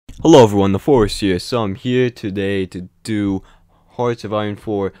Hello everyone, Neforus here. So I'm here today to do Hearts of Iron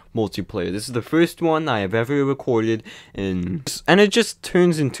 4 multiplayer. This is the first one I have ever recorded, and it just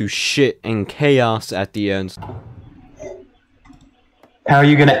turns into shit and chaos at the end. How are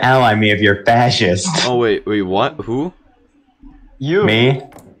you gonna ally me if you're fascist? Oh wait, what? Who? You? Me?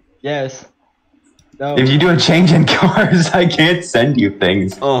 Yes. No. If you do a change in cars, I can't send you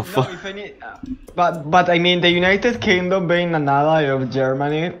things. Oh No, fuck. if any, but I mean the United Kingdom being an ally of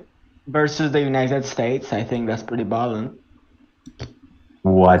Germany versus the United States, I think that's pretty balanced.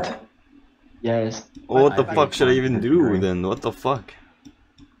 What? Yes. What the I- fuck should I even do then? What the fuck?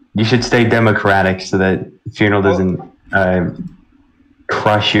 You should stay democratic so that Funeral doesn't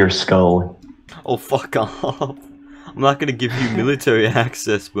crush your skull. Oh fuck off. I'm not gonna give you military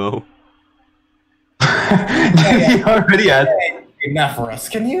access, bro. You already had.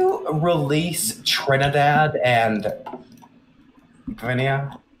 Neforus, can you release Trinidad and Guinea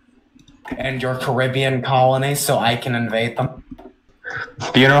and your Caribbean colonies so I can invade them?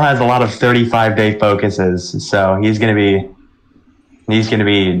 Funeral has a lot of 35-day focuses, so he's gonna be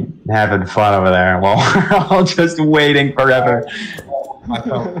having fun over there while we're all just waiting forever.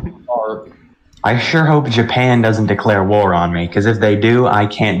 I sure hope Japan doesn't declare war on me, because if they do, I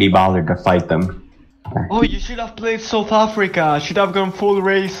can't be bothered to fight them. Oh, you should have played South Africa. Should have gone full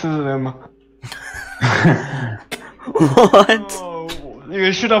racism. What? Oh,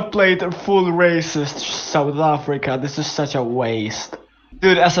 you should have played full racist South Africa. This is such a waste.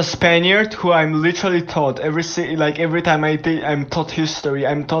 Dude, as a Spaniard who I'm literally taught every time I'm taught history,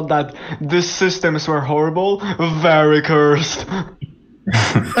 I'm taught that these systems were horrible, very cursed.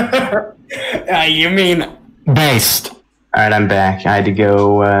 You mean based? Alright, I'm back. I had to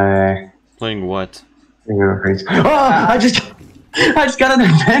go, Playing what? Oh, I just got an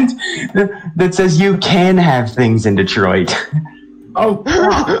event that says you can have things in Detroit. Oh,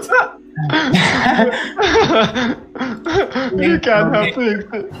 God. You can't have things.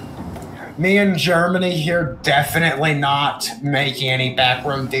 Me and Germany here definitely not making any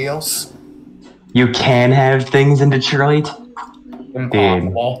backroom deals. You can have things in Detroit?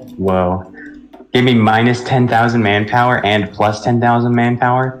 Impossible. Whoa. Give me minus 10,000 manpower and plus 10,000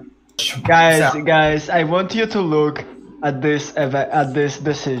 manpower? Guys, I want you to look at this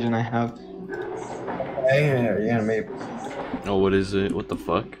decision I have. Yeah, maybe. Oh, what is it? What the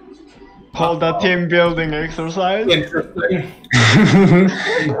fuck? Called a team building exercise. Interesting.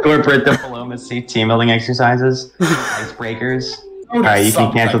 Corporate diplomacy, team building exercises, icebreakers. Alright, you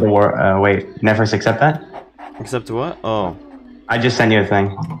can cancel the war. Wait, Neforus accept that? Except what? Oh. I just sent you a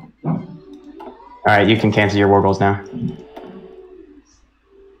thing. Alright, you can cancel your war goals now.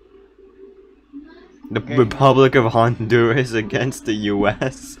 The Republic of Honduras against the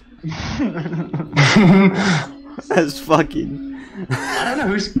US. That's fucking... I don't know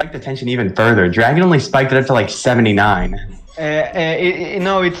who spiked the tension even further. Dragon only spiked it up to like 79.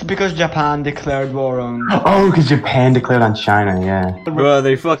 No, it's because Japan declared war on. Oh, because Japan declared on China, yeah. Bro,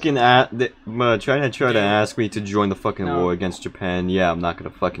 they fucking trying to ask me to join the fucking war against Japan. Yeah, I'm not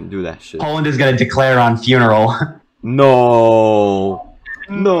gonna fucking do that shit. Poland is gonna declare on Funeral. No.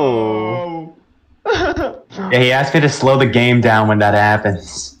 No. Yeah, he asked me to slow the game down when that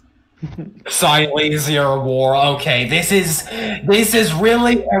happens. Silesia war. Okay, this is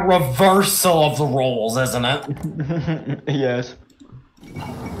really a reversal of the roles, isn't it? Yes.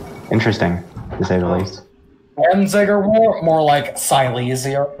 Interesting, to say the least. Danziger war, more like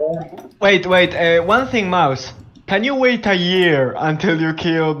Silesia war. Wait. One thing, Mouse. Can you wait a year until you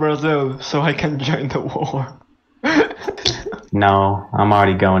kill Brazil so I can join the war? No, I'm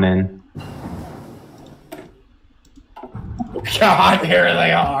already going in. God, here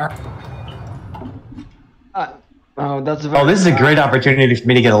they are. Oh, that's very. Oh, this is a great opportunity for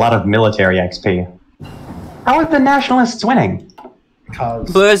me to get a lot of military XP. How are the nationalists winning?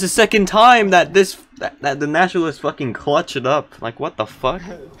 Because But it's the second time that that the nationalists fucking clutch it up. Like, what the fuck?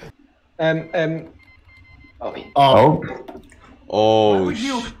 Oh. Oh,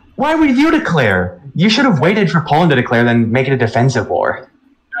 Why would you declare? You should have waited for Poland to declare, then make it a defensive war.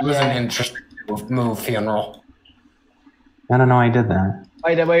 that was an interesting move, Funeral. I don't know I did that.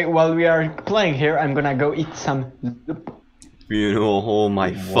 By the way, while we are playing here, I'm gonna go eat some soup. Funeral, oh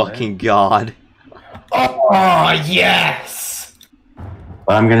my fucking god. Oh, yes!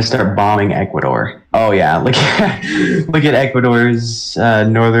 But I'm gonna start bombing Ecuador. Oh yeah, look at Ecuador's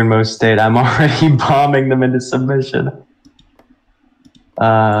northernmost state. I'm already bombing them into submission.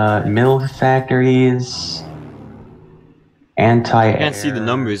 Milk factories. Anti-air. I can't see the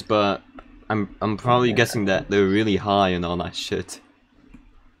numbers, but I'm probably guessing that they're really high and all that shit.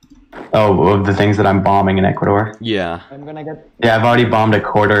 Oh, of the things that I'm bombing in Ecuador. Yeah. I'm gonna get. Yeah, I've already bombed a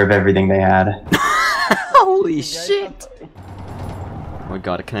quarter of everything they had. Holy shit! Oh my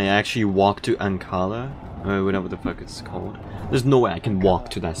god, can I actually walk to Ankara? Or whatever the fuck it's called. There's no way I can walk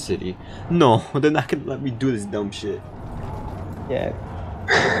to that city. No, they're not gonna let me do this dumb shit. Yeah.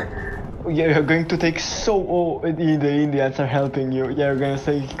 Yeah, you're going to take so. Oh, the Indians are helping you. Yeah, you're gonna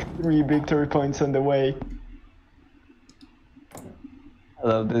take 3 victory points on the way. I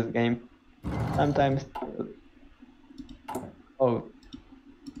love this game. Sometimes. Oh.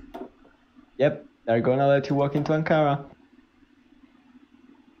 Yep, they're gonna let you walk into Ankara.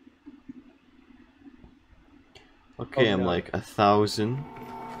 Okay, Oh, I'm no. like 1,000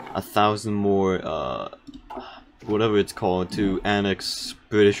 more, whatever it's called, to annex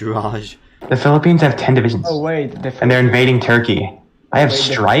British Raj. The Philippines have 10 divisions. Oh wait, And they're invading Turkey. I have Wait,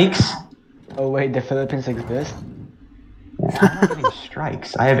 strikes? the Philippines exist? Yeah, I'm not getting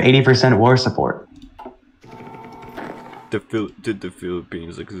strikes. I have 80% war support. Did the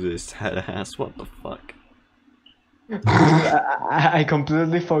Philippines exist? Had ass, what the fuck? I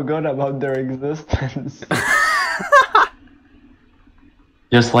completely forgot about their existence.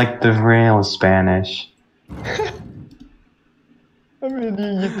 Just like the real Spanish. I mean,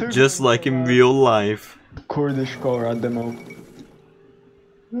 you took Just like in real life. Kurdish core at the moment.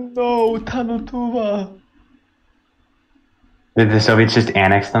 No, Tanutuva. Did the Soviets just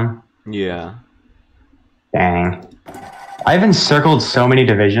annex them? Yeah. Dang. I've encircled so many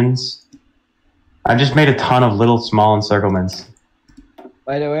divisions. I've just made a ton of little small encirclements.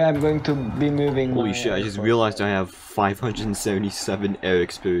 By the way, I'm going to be moving. Holy my shit, I just airport. realized I have 577 air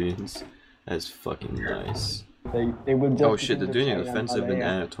experience. That's fucking nice. They will just. Oh shit, they're doing an China and offensive in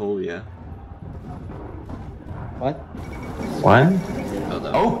Malaya. Anatolia. What? What? Oh,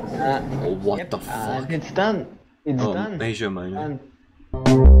 that- Oh! oh, what Yep, the fuck? it's done. It's Oh, done. Asia Minor.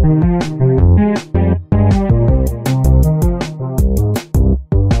 Done.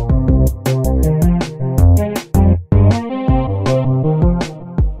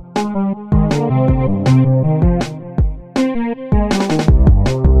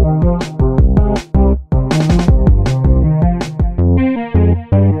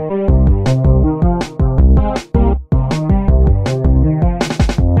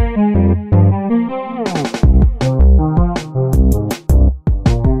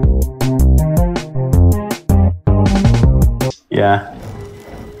 Yeah.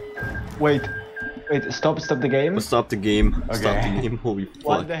 Wait, stop the game. Let's stop the game. Stop Okay. the game. Holy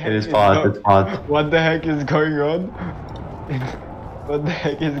What fuck. the heck It is paused, it's paused. What the heck is going on? What the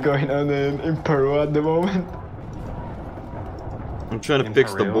heck is going on in Peru at the moment? I'm trying to In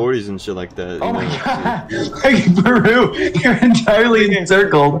fix the Peru? borders and shit like that. Oh you my know, god! Like Peru! You're entirely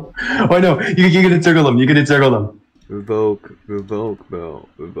encircled! Oh no, you can encircle them, you can encircle them. Revoke, bro,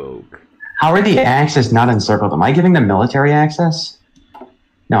 revoke. How are the Axis not encircled? Am I giving them military access?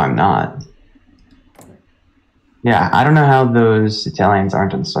 No, I'm not. Yeah, I don't know how those Italians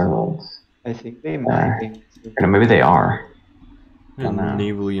aren't encircled. I think they might be. Or maybe they are. And know.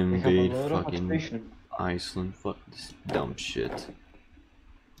 navally They have a invade lot of fucking occupation. Iceland. Fuck this dumb shit.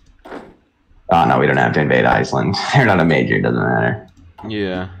 Oh no, we don't have to invade Iceland. They're not a major, it doesn't matter.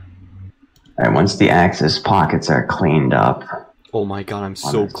 Yeah. Alright, once the Axis pockets are cleaned up Oh my god, I'm on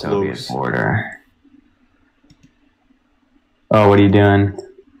so the Soviet close. border. Oh, what are you doing?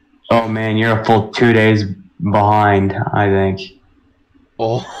 Oh man, you're a full 2 days behind, I think.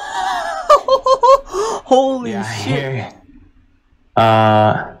 Oh. Holy shit. Here.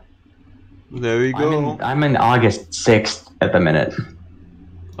 There we go. I'm in August 6th at the minute.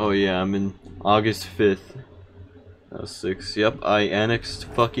 Oh yeah, I'm in August 5th. 6. Yep, I annexed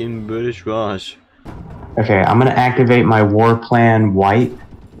fucking British Raj. Okay, I'm gonna activate my war plan white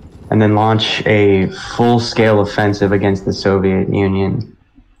and then launch a full-scale offensive against the Soviet Union.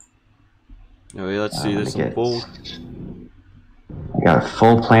 Oh yeah, let's see I'm this gonna get- unfold. I got a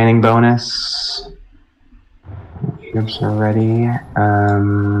full planning bonus. Troops are ready.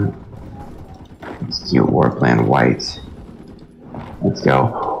 Let's do war plan white. Let's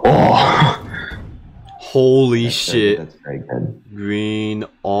go. Oh! Holy That's shit. That's very good. Green,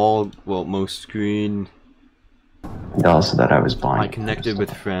 most green. And also that I was blind. I connected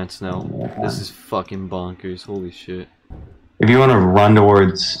with France now. This is fucking bonkers. Holy shit. If you want to run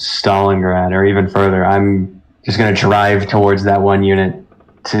towards Stalingrad or even further, I'm just gonna drive towards that one unit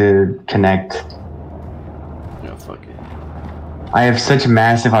to connect. Yeah, fuck it. I have such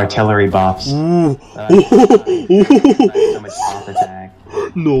massive artillery buffs. Ooh. So much off attack.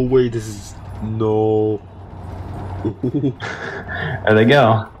 No way, this is... No. There they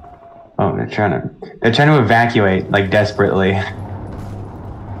go. Oh, they're trying to evacuate like desperately.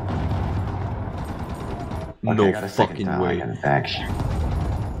 No I got a second fucking tile. I way. got it back.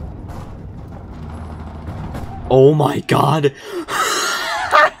 Oh my god.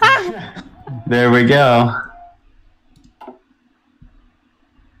 There we go.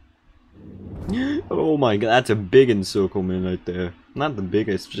 Oh my god, that's a big encirclement right there. Not the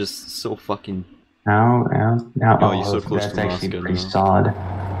biggest, just so fucking. No. Oh, you're so close that's to actually Moscow pretty now. solid.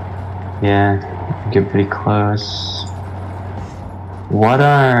 Yeah, get pretty close. What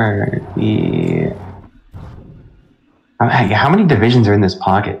are the... How many divisions are in this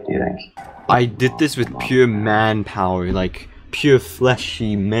pocket, do you think? I did this with pure manpower, like pure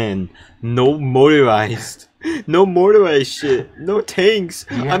fleshy men. No motorized. No motorized shit. No tanks.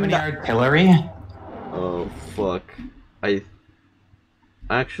 Do you have any artillery? Oh fuck. I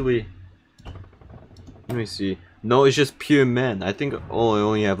actually, let me see. No, it's just pure men. I think I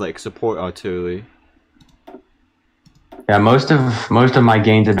only have like support artillery. Yeah, most of my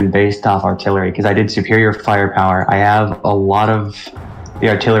gains have been based off artillery because I did superior firepower. I have a lot of the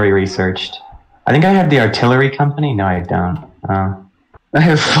artillery researched. I think I have the artillery company. No, I don't. I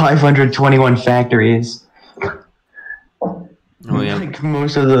have 521 factories. Oh yeah. Like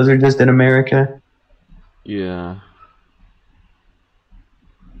most of those are just in America. Yeah.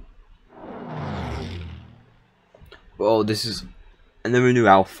 Oh, this is... I never knew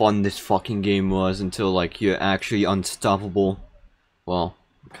how fun this fucking game was until, like, you're actually unstoppable. Well,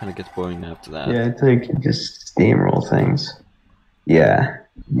 it kind of gets boring after that. Yeah, it's like just steamroll things. Yeah,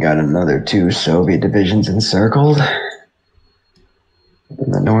 got another 2 Soviet divisions encircled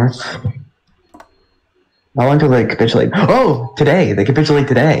in the north. How long till they capitulate? Oh, today! They capitulate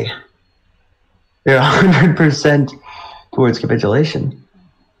today! They're 100% towards capitulation.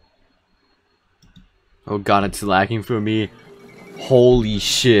 Oh god, it's lagging for me. Holy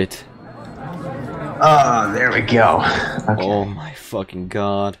shit. Oh, there we go. Okay. Oh my fucking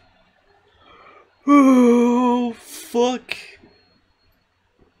god. Oh, fuck.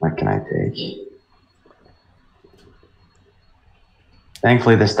 What can I take?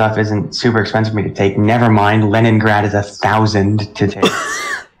 Thankfully, this stuff isn't super expensive for me to take. Never mind, Leningrad is 1,000 to take.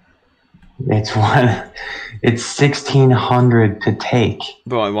 It's 1,600 to take.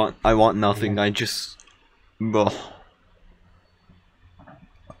 Bro, I want nothing. I just... Bro.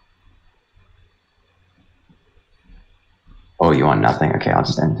 Oh, you want nothing? Okay, I'll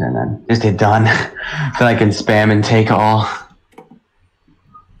just enter and then just hit done. Then I can spam and take all.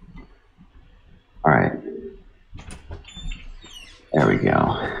 Alright. There we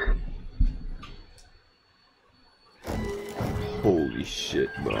go. Holy shit,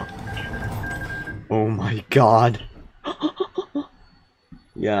 bro. Oh my god.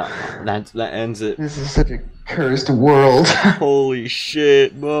 Yeah, that ends it. This is such a cursed world. Holy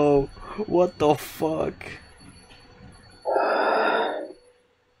shit, bro. What the fuck?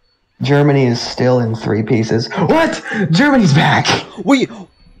 Germany is still in 3 pieces. What? Germany's back! Wait!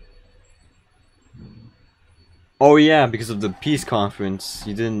 Oh yeah, because of the peace conference,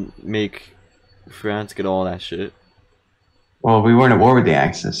 you didn't make France get all that shit. Well, we weren't at war with the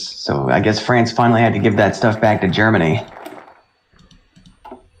Axis, so I guess France finally had to give that stuff back to Germany.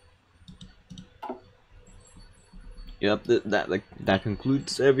 Yep, that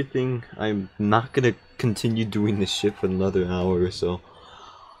concludes everything. I'm not gonna continue doing this shit for another hour or so.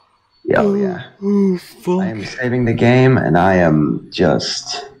 Oh yeah. Oh fuck. I am saving the game, and I am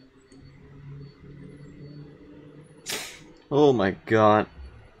just... Oh my god.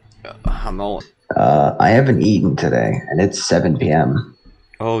 I'm all... I haven't eaten today, and it's 7 p.m.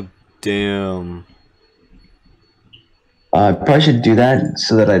 Oh damn. I probably should do that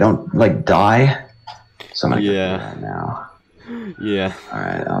so that I don't, like, die. So I'm gonna go do Yeah. that now. Yeah.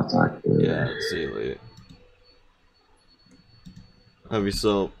 Alright, I'll talk to you. Yeah, see you later. Have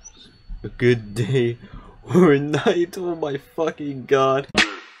yourself a good day or night. Oh my fucking god.